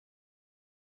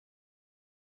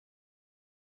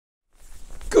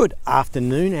Good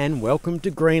afternoon and welcome to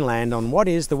Greenland on what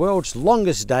is the world's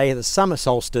longest day, the summer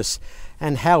solstice,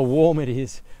 and how warm it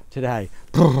is today.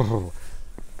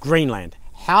 Greenland.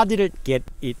 How did it get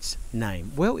its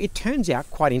name? Well, it turns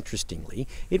out, quite interestingly,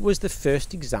 it was the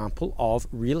first example of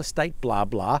real estate blah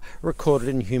blah recorded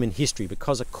in human history,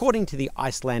 because according to the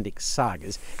Icelandic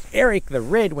sagas, Eric the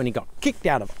Red, when he got kicked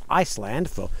out of Iceland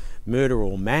for murder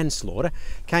or manslaughter,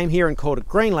 came here and called it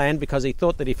Greenland because he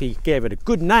thought that if he gave it a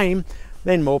good name,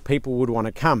 then more people would want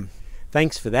to come.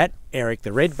 Thanks for that, Eric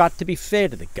the Red. But to be fair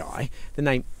to the guy, the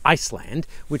name Iceland,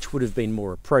 which would have been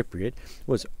more appropriate,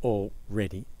 was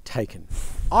already taken.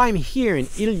 I'm here in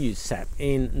Ilulissat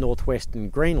in northwestern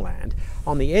Greenland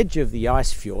on the edge of the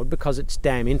Icefjord because it's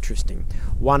damn interesting.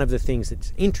 One of the things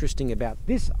that's interesting about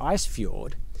this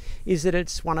Icefjord is that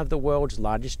it's one of the world's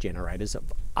largest generators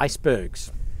of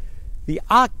icebergs. The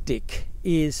Arctic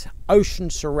is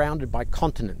ocean surrounded by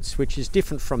continents, which is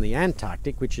different from the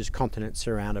Antarctic, which is continent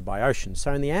surrounded by ocean.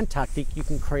 So in the Antarctic you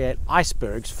can create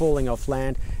icebergs falling off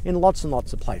land in lots and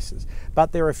lots of places.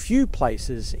 But there are a few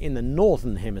places in the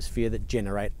northern hemisphere that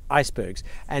generate icebergs,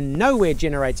 and nowhere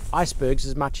generates icebergs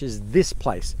as much as this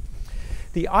place.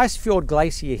 The Icefjord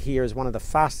glacier here is one of the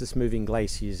fastest moving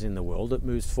glaciers in the world. It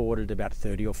moves forward at about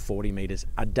 30 or 40 meters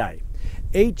a day.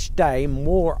 Each day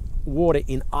more water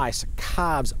in ice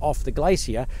calves off the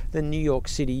glacier than New York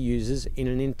City uses in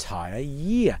an entire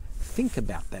year. Think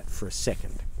about that for a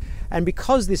second. And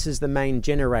because this is the main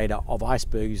generator of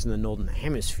icebergs in the northern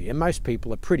hemisphere, most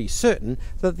people are pretty certain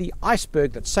that the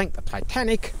iceberg that sank the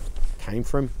Titanic came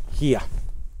from here.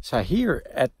 So here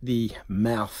at the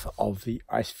mouth of the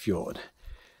Icefjord,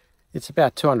 it's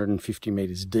about 250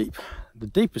 meters deep. The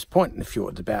deepest point in the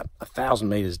fjord is about 1,000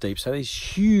 meters deep. So these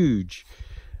huge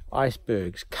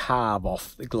icebergs carve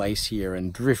off the glacier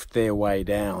and drift their way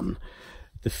down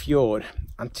the fjord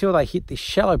until they hit this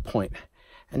shallow point.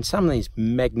 And some of these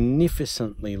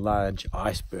magnificently large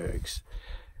icebergs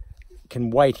can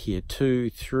wait here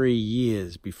 2-3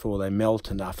 years before they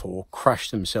melt enough or crush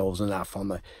themselves enough on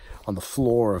the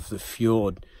floor of the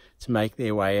fjord to make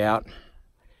their way out,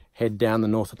 head down the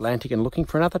North Atlantic and looking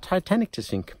for another Titanic to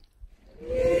sink.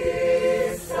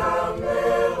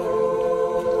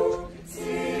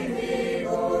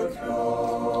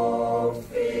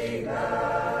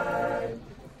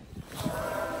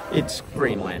 It's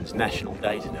Greenland's national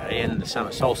day today and the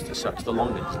summer solstice, so it's the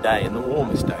longest day and the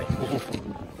warmest day.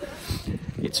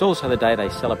 It's also the day they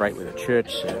celebrate with a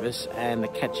church service and the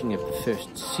catching of the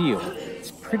first seal.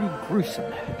 It's pretty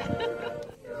gruesome.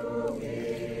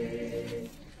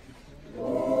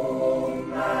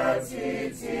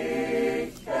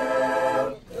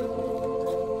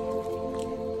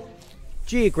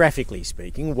 Geographically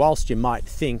speaking, whilst you might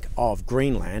think of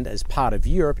Greenland as part of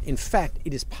Europe, in fact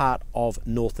it is part of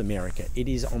North America. It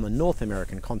is on the North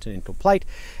American continental plate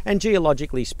and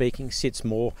geologically speaking sits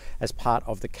more as part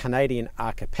of the Canadian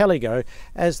archipelago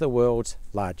as the world's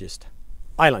largest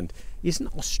island.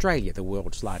 Isn't Australia the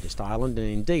world's largest island? And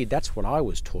indeed that's what I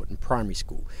was taught in primary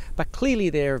school. But clearly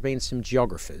there have been some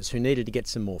geographers who needed to get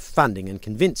some more funding and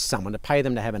convince someone to pay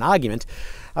them to have an argument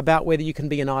about whether you can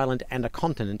be an island and a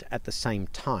continent at the same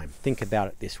time. Think about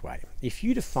it this way. If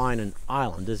you define an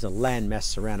island as a landmass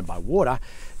surrounded by water,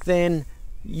 then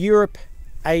Europe,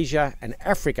 Asia and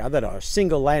Africa that are a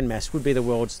single landmass would be the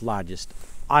world's largest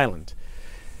island.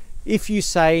 If you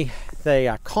say they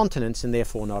are continents and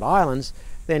therefore not islands,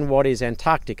 then what is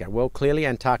Antarctica? Well, clearly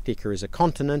Antarctica is a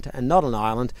continent and not an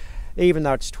island, even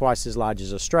though it's twice as large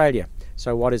as Australia.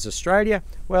 So what is Australia?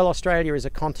 Well, Australia is a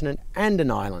continent and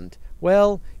an island.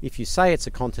 Well, if you say it's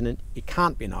a continent, it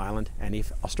can't be an island, and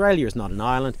if Australia is not an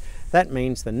island, that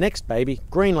means the next baby,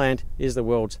 Greenland, is the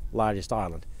world's largest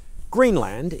island.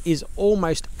 Greenland is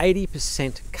almost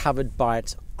 80% covered by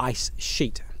its ice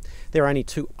sheet. There are only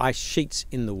 2 ice sheets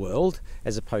in the world,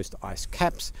 as opposed to ice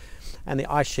caps, and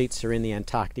the ice sheets are in the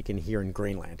Antarctic and here in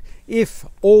Greenland. If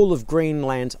all of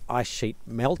Greenland's ice sheet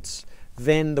melts,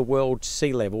 then the world's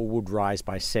sea level would rise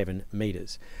by 7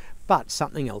 meters. But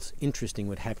something else interesting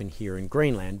would happen here in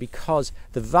Greenland, because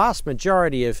the vast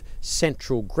majority of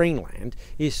central Greenland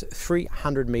is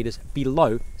 300 meters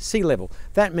below sea level.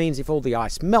 That means if all the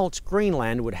ice melts,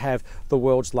 Greenland would have the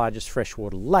world's largest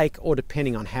freshwater lake, or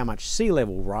depending on how much sea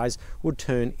level rise, would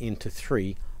turn into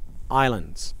 3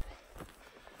 islands.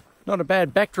 Not a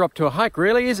bad backdrop to a hike,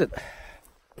 really, is it?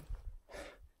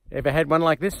 Ever had one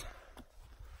like this?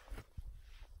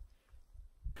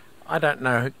 I don't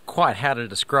know quite how to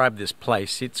describe this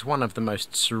place. It's one of the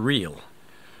most surreal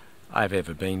I've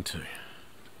ever been to.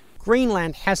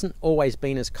 Greenland hasn't always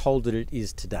been as cold as it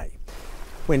is today.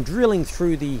 When drilling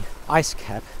through the ice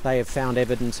cap, they have found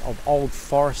evidence of old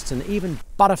forests and even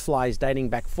butterflies dating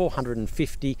back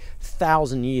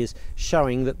 450,000 years,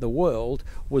 showing that the world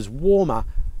was warmer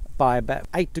by about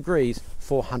 8 degrees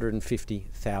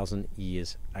 450,000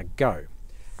 years ago.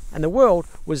 And the world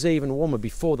was even warmer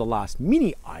before the last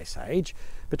mini ice age,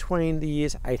 between the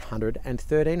years 800 and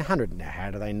 1300. Now,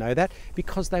 how do they know that?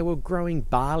 Because they were growing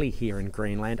barley here in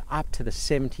Greenland up to the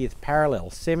 70th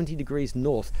parallel, 70 degrees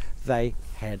north. They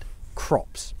had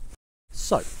crops.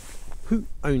 So, who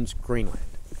owns Greenland?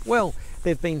 Well,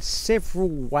 there have been several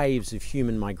waves of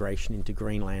human migration into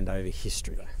Greenland over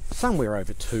history. Somewhere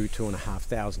over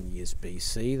 2,500 years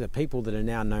BC, the people that are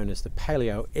now known as the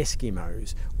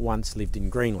Paleo-Eskimos once lived in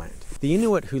Greenland. The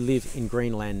Inuit who live in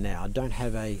Greenland now don't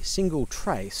have a single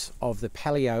trace of the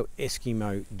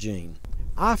Paleo-Eskimo gene.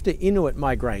 After Inuit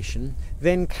migration,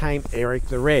 then came Eric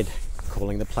the Red,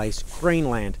 calling the place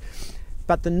Greenland.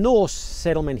 But the Norse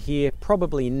settlement here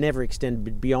probably never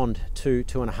extended beyond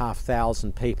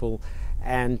 2,500 people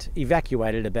and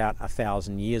evacuated about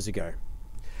 1,000 years ago.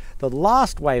 The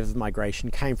last wave of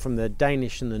migration came from the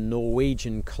Danish and the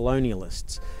Norwegian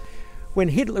colonialists. When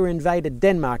Hitler invaded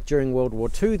Denmark during World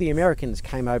War II, the Americans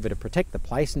came over to protect the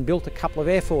place and built a couple of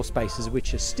Air Force bases,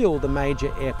 which are still the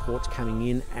major airports coming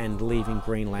in and leaving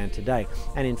Greenland today.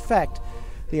 And in fact,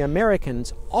 the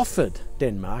Americans offered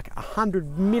Denmark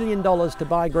 $100 million to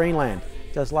buy Greenland,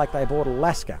 just like they bought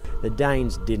Alaska. The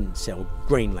Danes didn't sell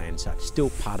Greenland, so it's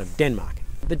still part of Denmark.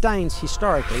 The Danes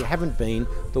historically haven't been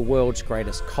the world's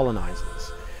greatest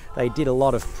colonisers. They did a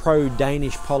lot of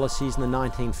pro-Danish policies in the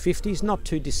 1950s, not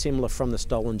too dissimilar from the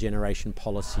Stolen Generation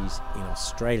policies in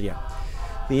Australia.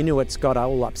 The Inuits got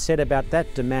all upset about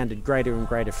that, demanded greater and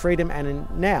greater freedom, and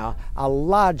now are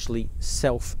largely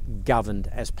self-governed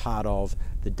as part of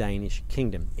the Danish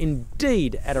kingdom.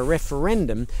 Indeed, at a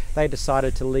referendum, they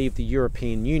decided to leave the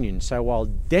European Union. So while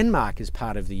Denmark is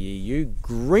part of the EU,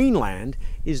 Greenland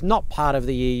is not part of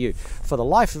the EU. For the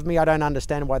life of me, I don't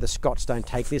understand why the Scots don't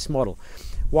take this model.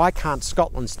 Why can't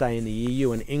Scotland stay in the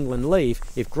EU and England leave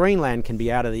if Greenland can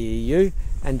be out of the EU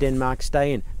and Denmark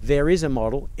stay in? There is a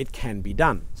model, it can be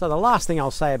done. So the last thing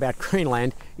I'll say about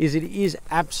Greenland is it is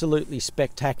absolutely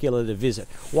spectacular to visit.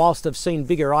 Whilst I've seen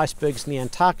bigger icebergs in the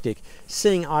Antarctic,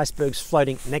 seeing icebergs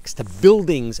floating next to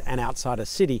buildings and outside a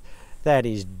city, that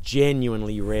is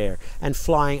genuinely rare. And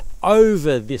flying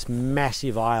over this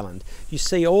massive island, you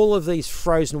see all of these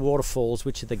frozen waterfalls,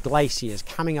 which are the glaciers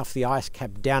coming off the ice cap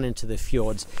down into the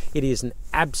fjords. It is an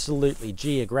absolutely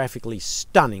geographically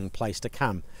stunning place to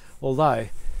come. Although,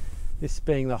 this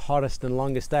being the hottest and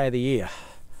longest day of the year,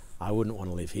 I wouldn't want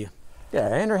to live here. Yeah,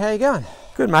 Andrew, how you going?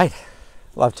 Good, mate.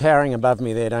 Love towering above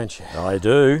me there, don't you? I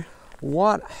do.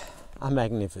 What a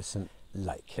magnificent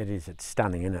lake. It is, it's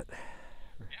stunning, isn't it?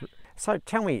 So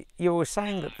tell me, you were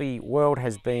saying that the world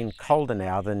has been colder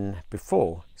now than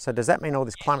before. So does that mean all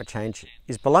this climate change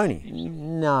is baloney?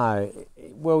 No.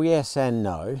 Well, yes and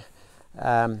no.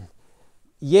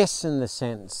 Yes, in the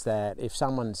sense that if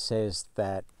someone says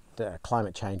that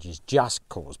climate change is just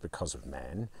caused because of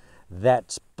man,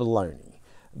 that's baloney.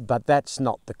 But that's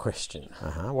not the question.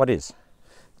 What is?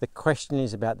 The question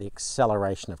is about the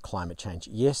acceleration of climate change.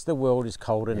 Yes, the world is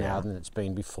colder now than it's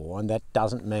been before, and that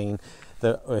doesn't mean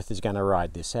the Earth is going to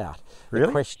ride this out. Really?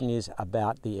 The question is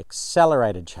about the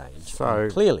accelerated change. So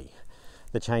and clearly,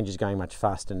 the change is going much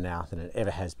faster now than it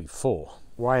ever has before.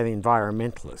 Why are the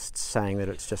environmentalists saying that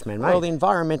it's just man-made? Well, the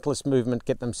environmentalist movement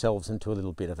get themselves into a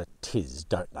little bit of a tiz,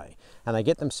 don't they? And they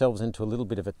get themselves into a little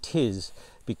bit of a tiz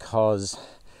because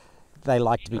they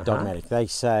like to be dogmatic. They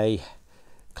say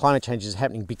climate change is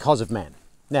happening because of man.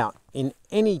 Now, in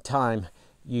any time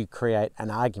you create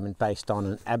an argument based on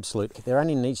an absolute, there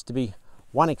only needs to be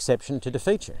one exception to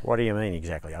defeat you. What do you mean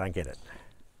exactly? I don't get it.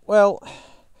 Well,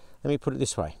 let me put it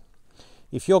this way.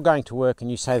 If you're going to work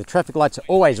and you say the traffic lights are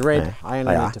always red, I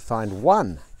only need to find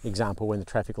one example when the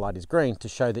traffic light is green to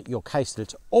show that your case that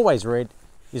it's always red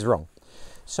is wrong.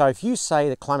 So if you say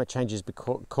that climate change is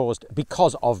caused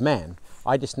because of man,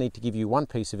 I just need to give you one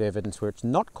piece of evidence where it's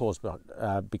not caused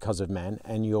because of man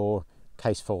and your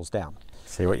case falls down.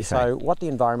 See what you're saying. So what the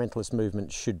environmentalist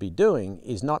movement should be doing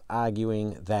is not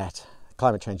arguing that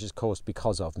climate change is caused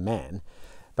because of man,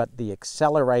 but the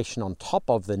acceleration on top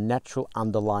of the natural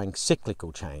underlying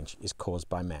cyclical change is caused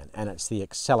by man, and it's the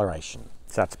acceleration.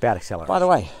 So it's about acceleration. By the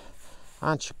way,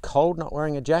 aren't you cold not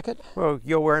wearing a jacket? Well,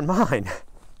 you're wearing mine.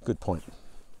 Good point.